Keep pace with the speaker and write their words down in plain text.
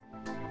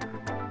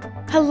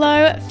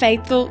Hello,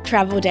 faithful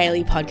Travel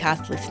Daily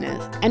podcast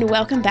listeners, and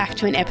welcome back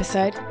to an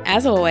episode,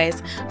 as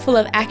always, full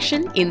of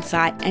action,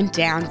 insight, and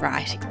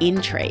downright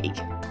intrigue.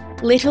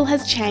 Little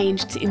has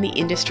changed in the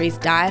industry's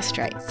dire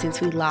straits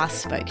since we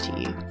last spoke to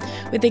you,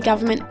 with the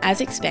government, as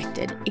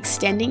expected,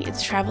 extending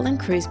its travel and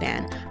cruise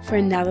ban for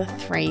another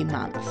 3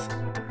 months.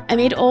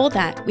 Amid all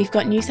that, we've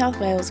got New South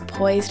Wales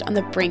poised on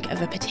the brink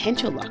of a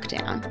potential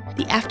lockdown,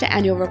 the AFTA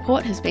annual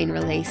report has been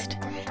released,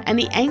 and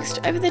the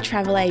angst over the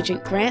travel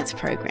agent grants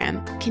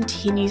program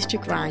continues to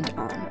grind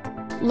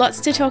on. Lots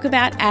to talk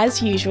about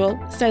as usual,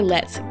 so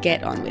let's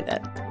get on with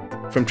it.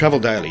 From Travel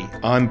Daily,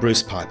 I'm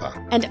Bruce Piper.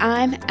 And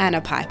I'm Anna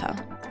Piper,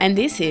 and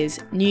this is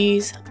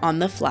News on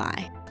the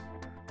Fly.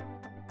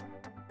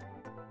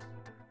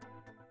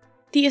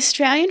 The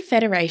Australian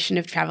Federation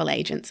of Travel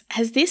Agents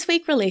has this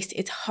week released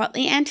its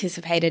hotly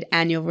anticipated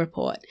annual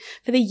report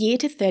for the year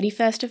to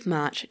 31st of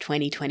March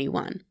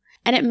 2021,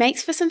 and it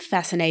makes for some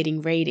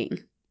fascinating reading.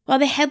 While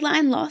the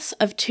headline loss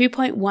of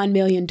 $2.1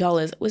 million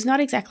was not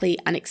exactly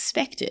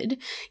unexpected,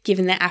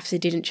 given that AFTA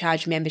didn't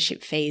charge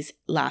membership fees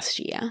last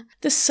year,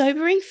 the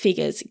sobering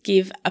figures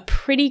give a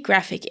pretty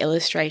graphic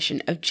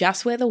illustration of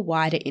just where the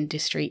wider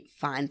industry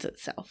finds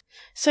itself.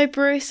 So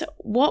Bruce,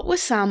 what were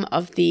some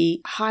of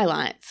the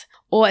highlights,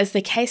 or as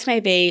the case may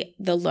be,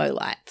 the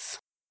lowlights?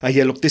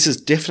 This is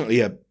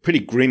definitely a pretty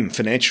grim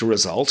financial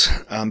result,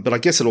 but I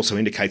guess it also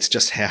indicates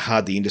just how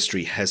hard the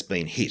industry has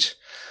been hit.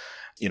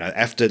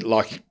 AFTA,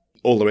 like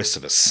all the rest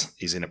of us,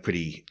 is in a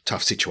pretty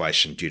tough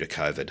situation due to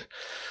COVID.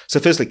 So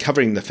firstly,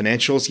 covering the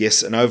financials,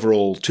 yes, an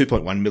overall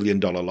 $2.1 million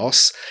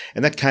loss,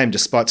 and that came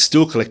despite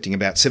still collecting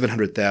about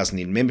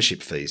 $700,000 in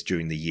membership fees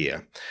during the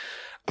year.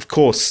 Of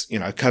course,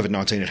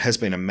 COVID-19, it has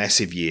been a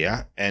massive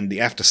year, and the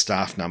AFTA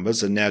staff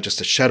numbers are now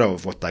just a shadow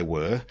of what they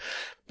were.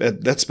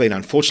 But that's been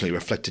unfortunately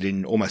reflected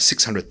in almost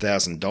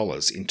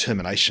 $600,000 in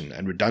termination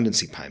and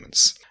redundancy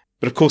payments.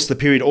 But of course, the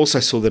period also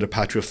saw the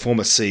departure of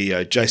former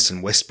CEO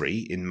Jason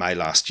Westbury in May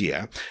last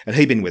year, and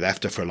he'd been with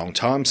AFTA for a long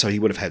time, so he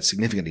would have had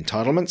significant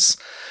entitlements.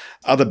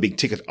 Other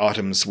big-ticket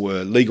items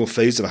were legal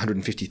fees of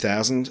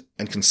 $150,000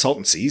 and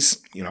consultancies,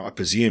 I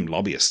presume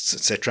lobbyists,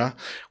 etc.,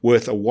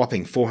 worth a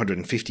whopping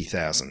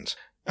 $450,000.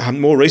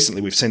 More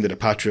recently, we've seen the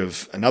departure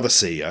of another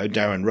CEO,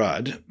 Darren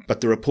Rudd,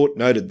 but the report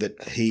noted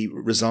that he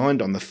resigned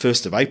on the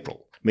 1st of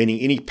April, meaning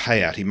any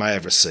payout he may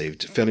have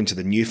received fell into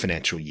the new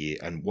financial year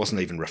and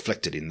wasn't even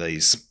reflected in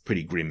these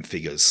pretty grim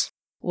figures.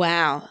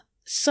 Wow.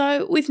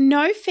 So with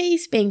no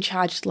fees being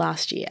charged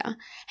last year,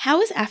 how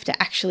was AFTA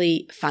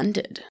actually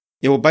funded?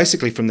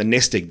 Basically from the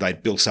nest egg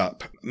they'd built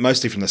up,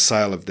 mostly from the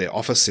sale of their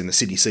office in the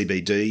Sydney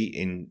CBD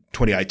in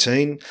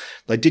 2018.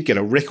 They did get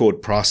a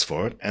record price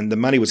for it, and the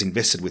money was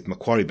invested with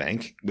Macquarie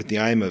Bank with the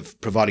aim of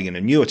providing an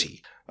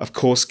annuity. Of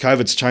course,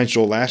 COVID's changed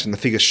all that, and the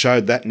figures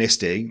showed that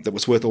nest egg that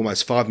was worth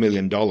almost $5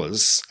 million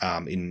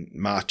in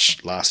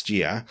March last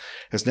year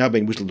has now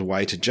been whittled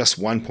away to just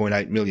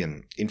 $1.8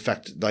 million. In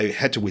fact, they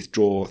had to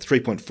withdraw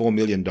 $3.4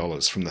 million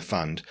from the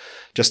fund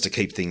just to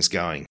keep things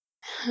going.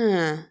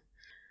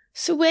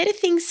 So where do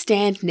things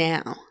stand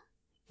now?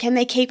 Can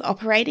they keep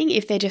operating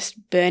if they're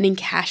just burning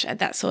cash at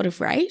that sort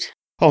of rate?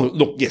 Oh,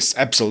 look, yes,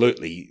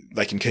 absolutely,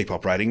 they can keep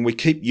operating. We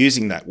keep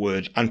using that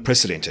word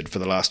unprecedented for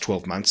the last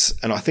 12 months,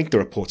 and I think the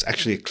report's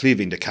actually a clear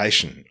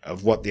vindication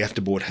of what the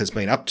AFTA board has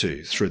been up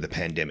to through the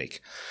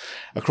pandemic.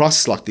 A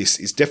crisis like this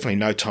is definitely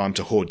no time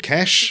to hoard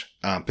cash,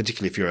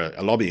 particularly if you're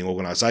a lobbying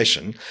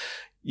organisation.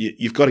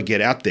 You've got to get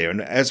out there,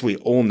 and as we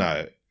all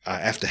know,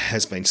 AFTA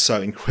has been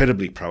so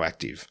incredibly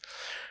proactive.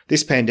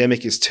 This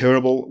pandemic is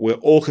terrible. We're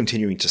all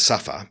continuing to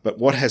suffer, but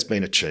what has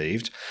been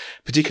achieved,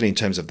 particularly in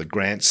terms of the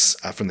grants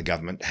from the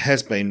government,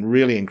 has been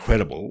really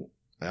incredible.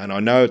 And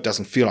I know it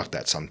doesn't feel like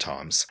that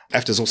sometimes.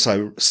 AFTA's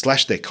also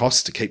slashed their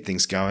costs to keep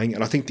things going,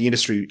 and I think the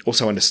industry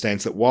also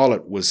understands that while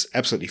it was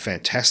absolutely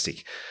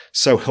fantastic,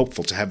 so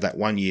helpful to have that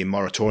 1-year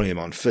moratorium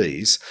on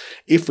fees,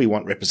 if we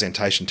want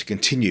representation to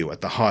continue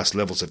at the highest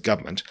levels of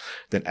government,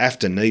 then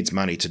AFTA needs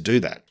money to do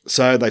that.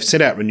 So they've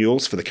set out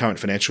renewals for the current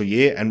financial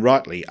year, and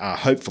rightly are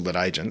hopeful that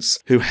agents,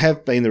 who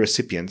have been the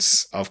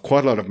recipients of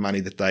quite a lot of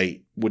money that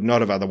they would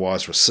not have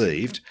otherwise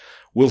received,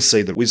 will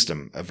see the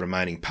wisdom of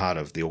remaining part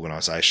of the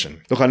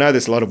organisation. Look, I know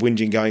there's a lot of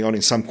whinging going on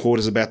in some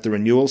quarters about the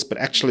renewals, but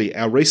actually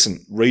our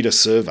recent reader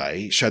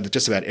survey showed that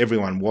just about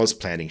everyone was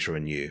planning to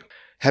renew.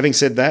 Having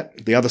said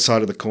that, the other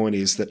side of the coin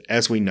is that,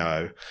 as we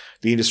know,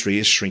 the industry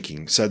is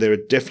shrinking, so there are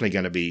definitely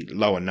going to be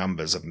lower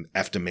numbers of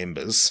AFTA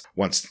members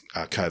once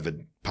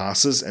COVID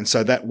passes, and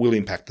so that will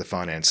impact the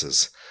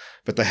finances.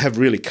 But they have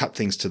really cut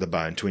things to the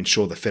bone to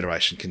ensure the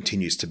Federation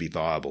continues to be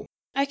viable.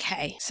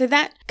 Okay, so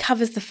that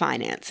covers the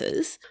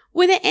finances.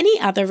 Were there any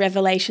other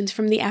revelations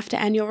from the AFTA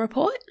annual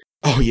report?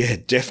 Oh yeah,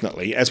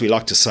 definitely. As we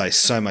like to say,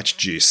 so much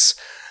juice.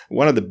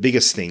 One of the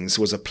biggest things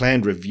was a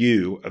planned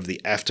review of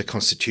the AFTA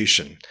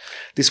constitution.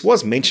 This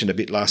was mentioned a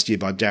bit last year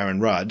by Darren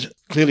Rudd.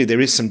 Clearly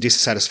there is some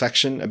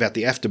dissatisfaction about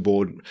the AFTA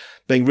board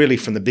being really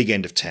from the big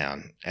end of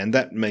town, and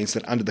that means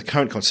that under the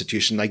current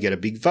constitution they get a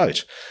big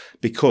vote,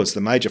 because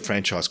the major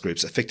franchise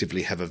groups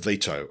effectively have a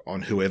veto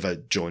on whoever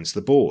joins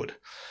the board.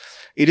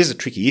 It is a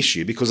tricky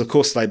issue because, of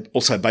course, they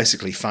also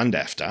basically fund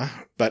AFTA,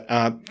 but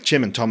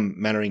Chairman Tom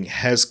Mannering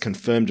has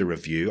confirmed a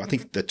review. I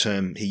think the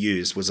term he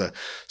used was a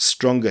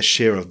stronger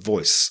share of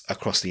voice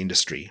across the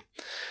industry.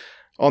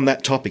 On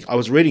that topic, I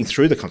was reading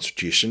through the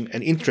Constitution,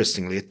 and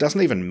interestingly, it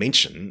doesn't even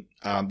mention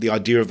the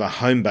idea of a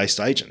home-based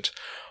agent.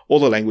 All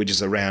the language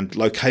is around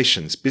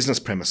locations, business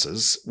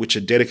premises, which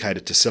are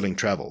dedicated to selling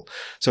travel.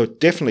 So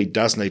it definitely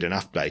does need an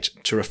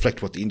update to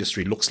reflect what the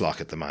industry looks like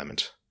at the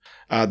moment.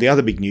 The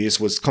other big news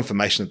was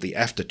confirmation that the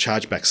AFTA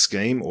chargeback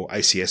scheme, or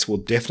ACS, will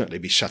definitely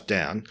be shut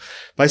down.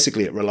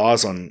 Basically, it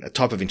relies on a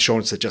type of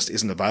insurance that just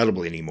isn't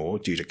available anymore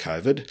due to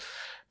COVID,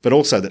 but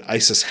also that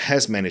ACIS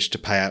has managed to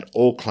pay out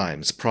all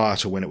claims prior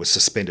to when it was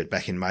suspended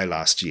back in May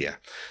last year.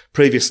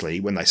 Previously,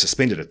 when they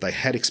suspended it, they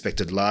had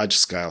expected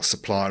large-scale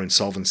supplier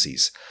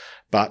insolvencies.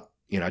 But,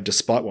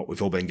 despite what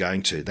we've all been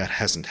going to, that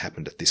hasn't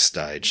happened at this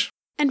stage.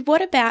 And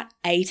what about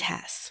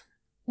ATAS?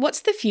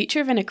 What's the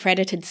future of an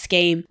accredited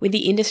scheme with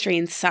the industry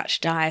in such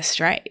dire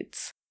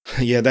straits?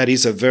 Yeah, that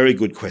is a very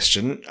good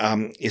question.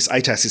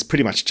 ATAS is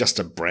pretty much just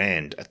a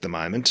brand at the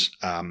moment.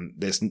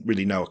 There's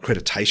really no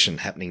accreditation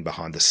happening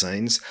behind the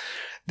scenes.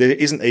 There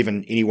isn't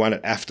even anyone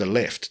at AFTA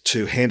left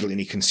to handle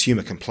any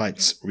consumer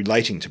complaints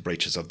relating to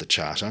breaches of the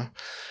Charter.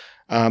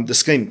 The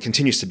scheme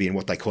continues to be in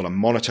what they call a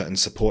monitor and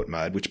support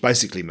mode, which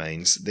basically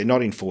means they're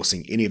not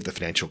enforcing any of the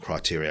financial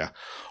criteria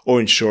or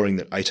ensuring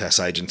that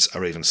ATAS agents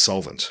are even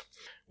solvent.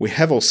 We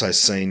have also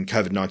seen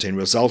COVID-19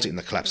 result in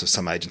the collapse of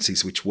some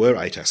agencies which were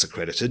ATAS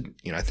accredited,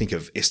 think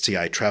of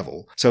STA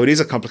Travel. So it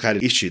is a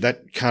complicated issue.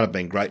 That can't have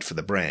been great for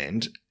the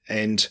brand.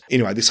 And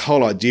anyway, this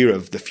whole idea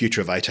of the future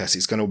of ATAS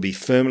is going to be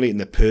firmly in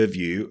the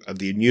purview of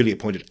the newly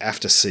appointed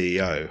AFTA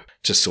CEO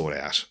to sort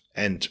out.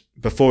 And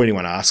before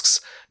anyone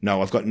asks,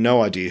 no, I've got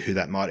no idea who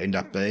that might end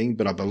up being,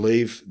 but I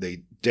believe they're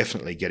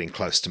definitely getting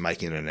close to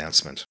making an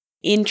announcement.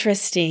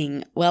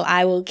 Interesting. Well,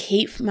 I will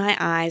keep my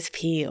eyes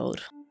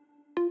peeled.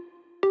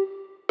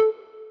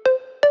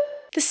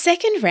 The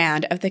second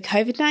round of the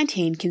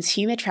COVID-19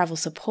 Consumer Travel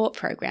Support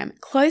Program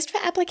closed for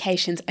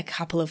applications a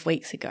couple of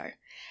weeks ago,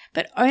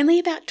 but only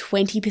about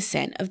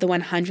 20% of the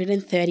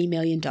 $130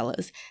 million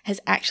has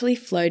actually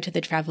flowed to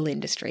the travel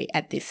industry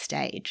at this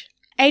stage.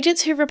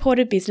 Agents who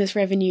reported business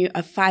revenue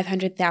of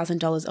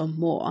 $500,000 or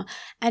more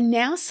are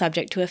now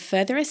subject to a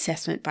further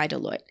assessment by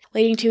Deloitte,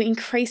 leading to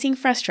increasing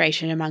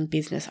frustration among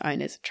business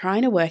owners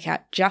trying to work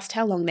out just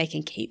how long they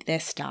can keep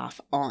their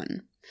staff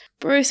on.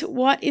 Bruce,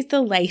 what is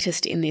the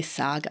latest in this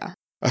saga?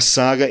 A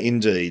saga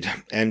indeed,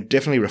 and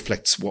definitely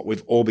reflects what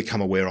we've all become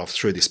aware of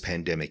through this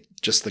pandemic,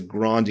 just the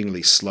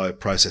grindingly slow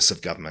process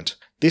of government.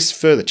 This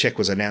further check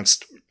was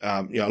announced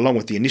along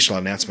with the initial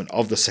announcement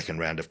of the second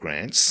round of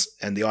grants,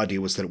 and the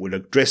idea was that it would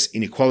address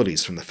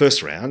inequalities from the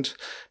first round,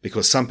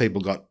 because some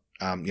people got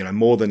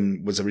more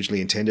than was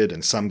originally intended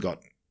and some got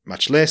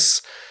much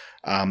less.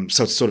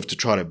 So it's sort of to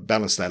try to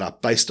balance that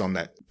up based on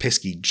that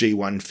pesky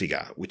G1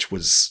 figure, which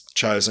was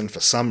chosen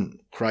for some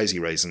crazy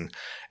reason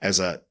as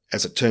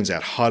it turns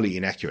out, highly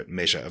inaccurate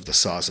measure of the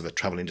size of a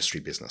travel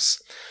industry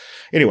business.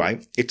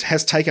 Anyway, it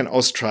has taken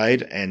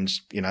Austrade and,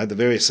 the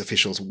various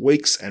officials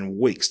weeks and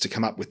weeks to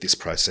come up with this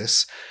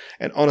process.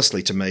 And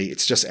honestly, to me,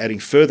 it's just adding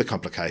further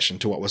complication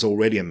to what was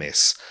already a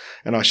mess.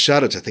 And I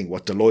shudder to think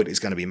what Deloitte is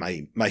going to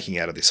be making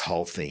out of this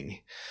whole thing.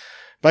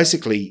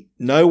 Basically,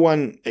 no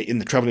one in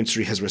the travel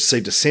industry has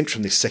received a cent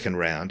from this second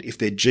round if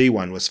their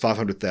G1 was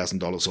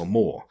 $500,000 or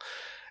more.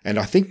 And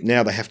I think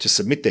now they have to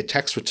submit their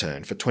tax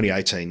return for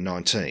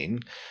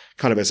 2018-19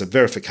 kind of as a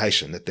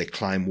verification that their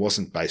claim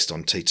wasn't based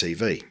on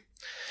TTV.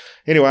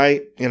 Anyway,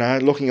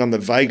 looking on the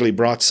vaguely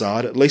bright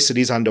side, at least it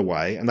is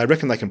underway, and they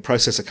reckon they can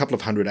process a couple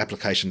of hundred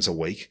applications a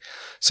week,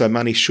 so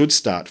money should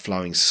start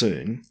flowing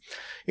soon.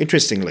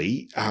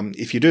 Interestingly,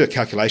 if you do a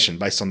calculation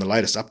based on the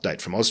latest update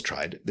from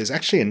Austrade, there's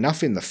actually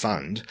enough in the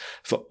fund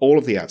for all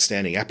of the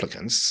outstanding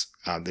applicants,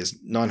 there's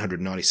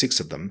 996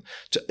 of them,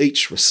 to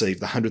each receive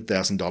the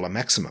 $100,000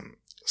 maximum.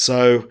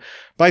 So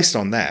based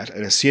on that,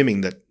 and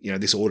assuming that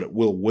this audit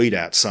will weed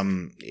out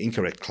some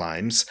incorrect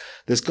claims,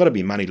 there's got to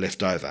be money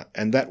left over,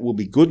 and that will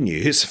be good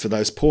news for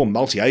those poor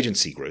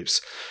multi-agency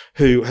groups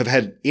who have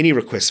had any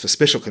requests for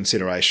special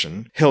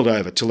consideration held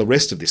over till the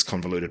rest of this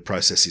convoluted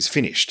process is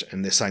finished,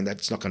 and they're saying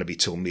that's not going to be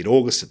till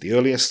mid-August at the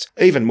earliest.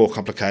 Even more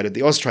complicated,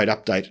 the Austrade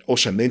update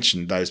also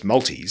mentioned those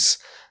multis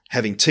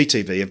having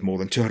TTV of more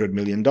than $200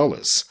 million,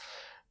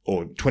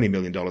 or $20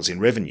 million in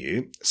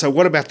revenue. So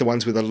what about the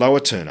ones with a lower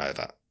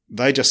turnover?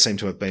 They just seem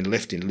to have been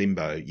left in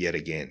limbo yet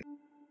again.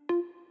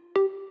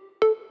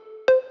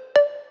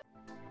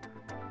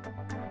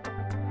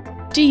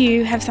 Do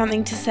you have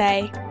something to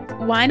say?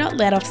 Why not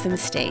let off some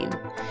steam?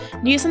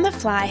 News on the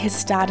Fly has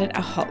started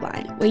a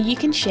hotline where you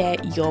can share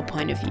your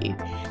point of view,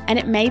 and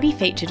it may be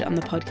featured on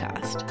the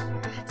podcast.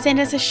 Send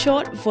us a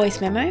short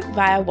voice memo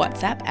via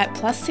WhatsApp at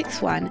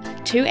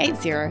 +61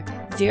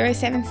 280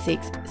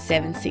 076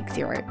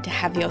 760 to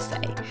have your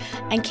say,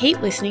 and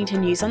keep listening to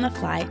News on the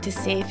Fly to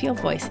see if your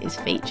voice is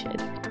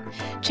featured.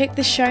 Check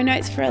the show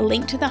notes for a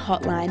link to the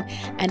hotline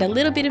and a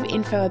little bit of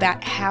info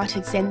about how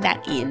to send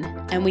that in,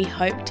 and we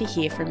hope to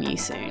hear from you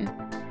soon.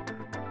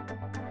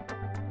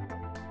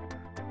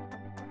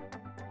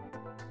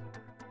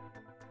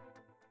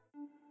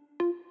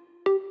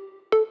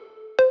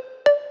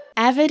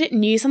 Avid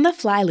News on the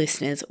Fly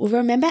listeners will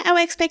remember our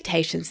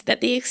expectations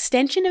that the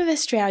extension of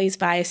Australia's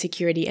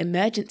biosecurity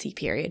emergency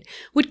period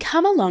would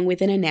come along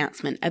with an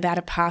announcement about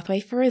a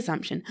pathway for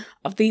resumption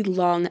of the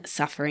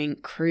long-suffering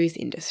cruise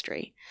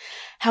industry.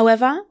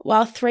 However,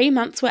 while 3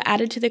 months were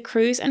added to the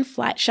cruise and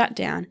flight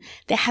shutdown,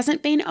 there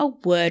hasn't been a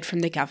word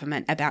from the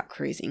government about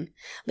cruising,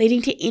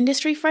 leading to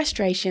industry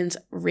frustrations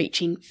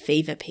reaching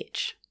fever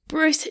pitch.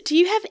 Bruce, do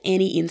you have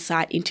any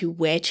insight into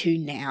where to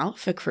now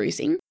for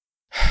cruising?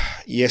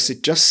 Yes,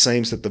 it just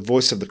seems that the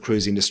voice of the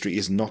cruise industry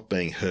is not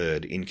being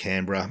heard in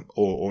Canberra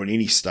or in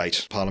any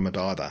state parliament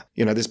either.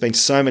 There's been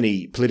so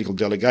many political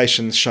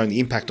delegations showing the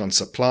impact on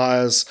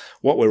suppliers,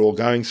 what we're all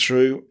going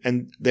through,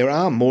 and there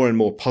are more and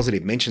more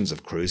positive mentions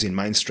of cruise in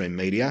mainstream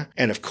media.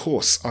 And of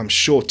course, I'm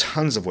sure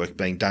tons of work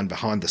being done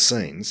behind the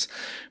scenes,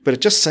 but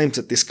it just seems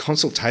that this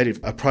consultative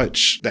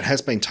approach that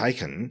has been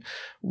taken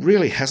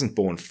really hasn't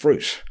borne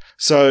fruit.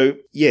 So,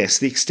 yes,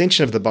 the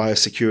extension of the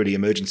biosecurity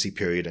emergency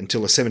period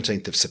until the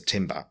 17th of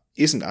September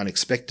isn't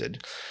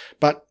unexpected,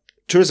 but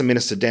Tourism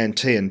Minister Dan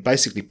Tehan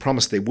basically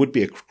promised there would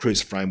be a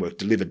cruise framework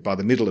delivered by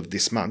the middle of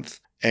this month,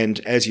 and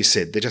as you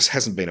said, there just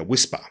hasn't been a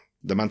whisper.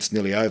 The month's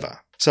nearly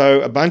over.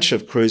 So a bunch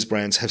of cruise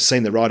brands have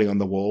seen the writing on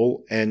the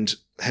wall and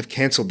have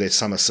cancelled their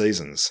summer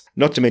seasons,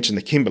 not to mention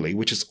the Kimberley,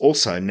 which is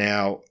also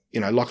now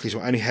likely to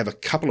only have a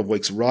couple of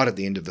weeks right at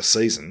the end of the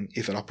season,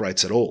 if it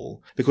operates at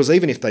all, because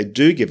even if they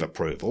do give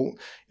approval,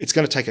 it's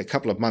going to take a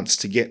couple of months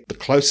to get the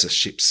closest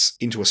ships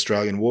into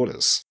Australian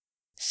waters.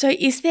 So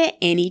is there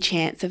any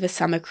chance of a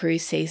summer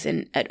cruise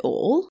season at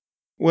all?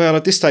 Well,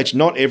 at this stage,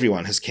 not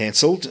everyone has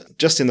cancelled.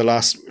 Just in the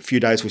last few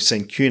days, we've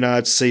seen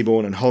Cunard,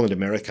 Seabourn and Holland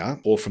America,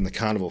 all from the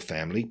Carnival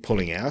family,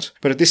 pulling out.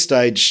 But at this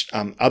stage,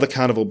 other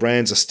Carnival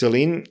brands are still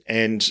in,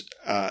 and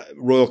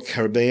Royal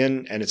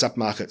Caribbean and its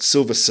upmarket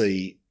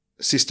Silversea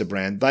sister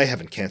brand, they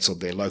haven't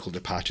cancelled their local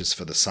departures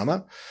for the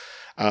summer.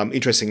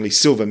 Interestingly,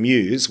 Silver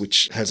Muse,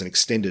 which has an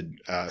extended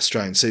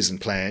Australian season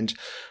planned,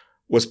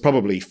 was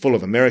probably full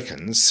of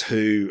Americans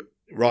who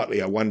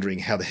rightly are wondering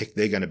how the heck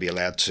they're going to be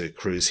allowed to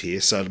cruise here.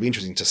 So it'll be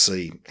interesting to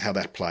see how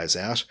that plays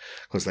out,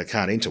 because they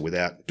can't enter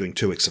without doing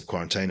 2 weeks of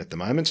quarantine at the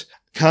moment.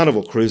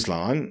 Carnival Cruise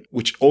Line,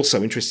 which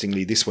also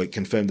interestingly this week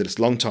confirmed that its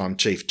longtime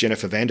chief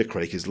Jennifer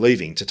Vandercreek is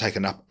leaving to take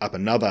up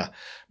another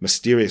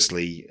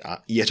mysteriously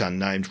yet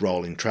unnamed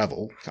role in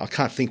travel. I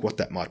can't think what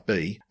that might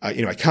be.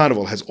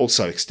 Carnival has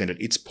also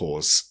extended its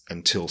pause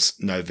until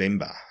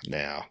November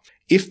now.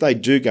 If they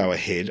do go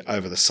ahead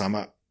over the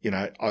summer,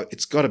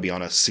 it's got to be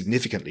on a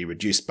significantly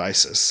reduced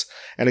basis.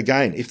 And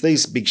again, if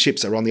these big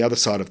ships are on the other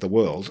side of the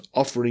world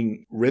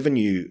offering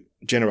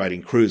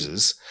revenue-generating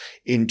cruises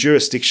in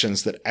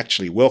jurisdictions that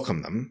actually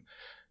welcome them,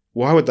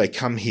 why would they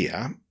come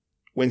here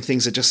when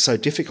things are just so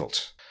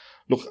difficult?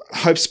 Look,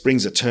 hope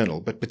springs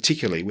eternal, but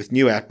particularly with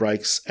new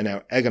outbreaks and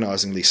our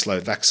agonisingly slow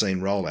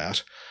vaccine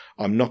rollout,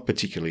 I'm not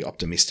particularly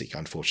optimistic,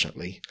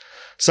 unfortunately.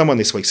 Someone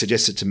this week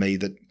suggested to me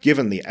that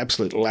given the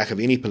absolute lack of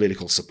any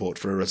political support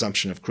for a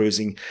resumption of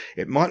cruising,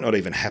 it might not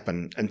even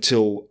happen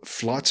until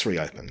flights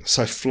reopen.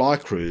 So Fly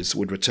Cruise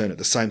would return at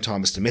the same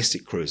time as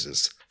domestic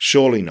cruises.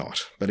 Surely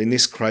not, but in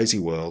this crazy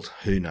world,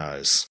 who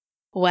knows?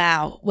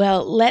 Wow.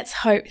 Well, let's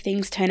hope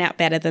things turn out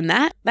better than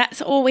that.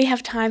 That's all we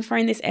have time for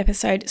in this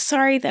episode.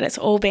 Sorry that it's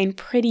all been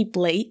pretty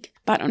bleak,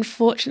 but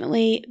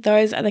unfortunately,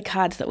 those are the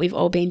cards that we've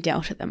all been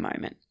dealt at the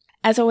moment.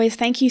 As always,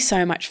 thank you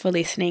so much for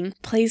listening.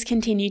 Please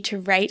continue to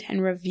rate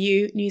and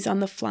review News on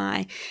the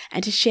Fly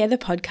and to share the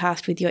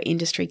podcast with your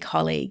industry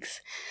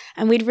colleagues.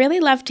 And we'd really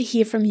love to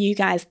hear from you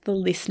guys, the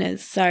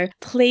listeners. So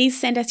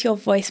please send us your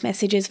voice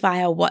messages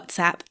via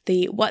WhatsApp.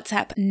 The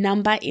WhatsApp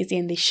number is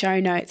in the show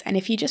notes. And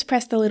if you just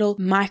press the little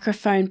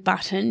microphone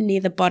button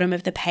near the bottom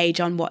of the page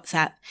on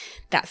WhatsApp,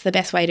 that's the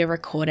best way to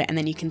record it. And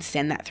then you can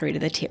send that through to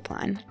the tip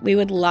line. We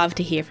would love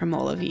to hear from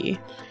all of you.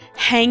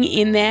 Hang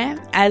in there.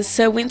 As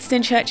Sir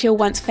Winston Churchill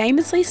once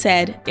famously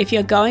said, if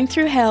you're going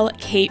through hell,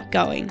 keep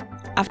going.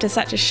 After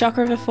such a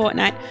shocker of a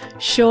fortnight,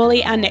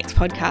 surely our next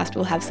podcast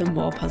will have some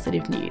more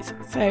positive news.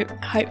 So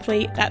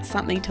hopefully that's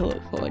something to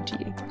look forward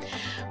to.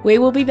 We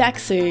will be back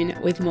soon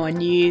with more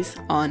News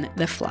on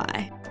the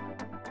Fly.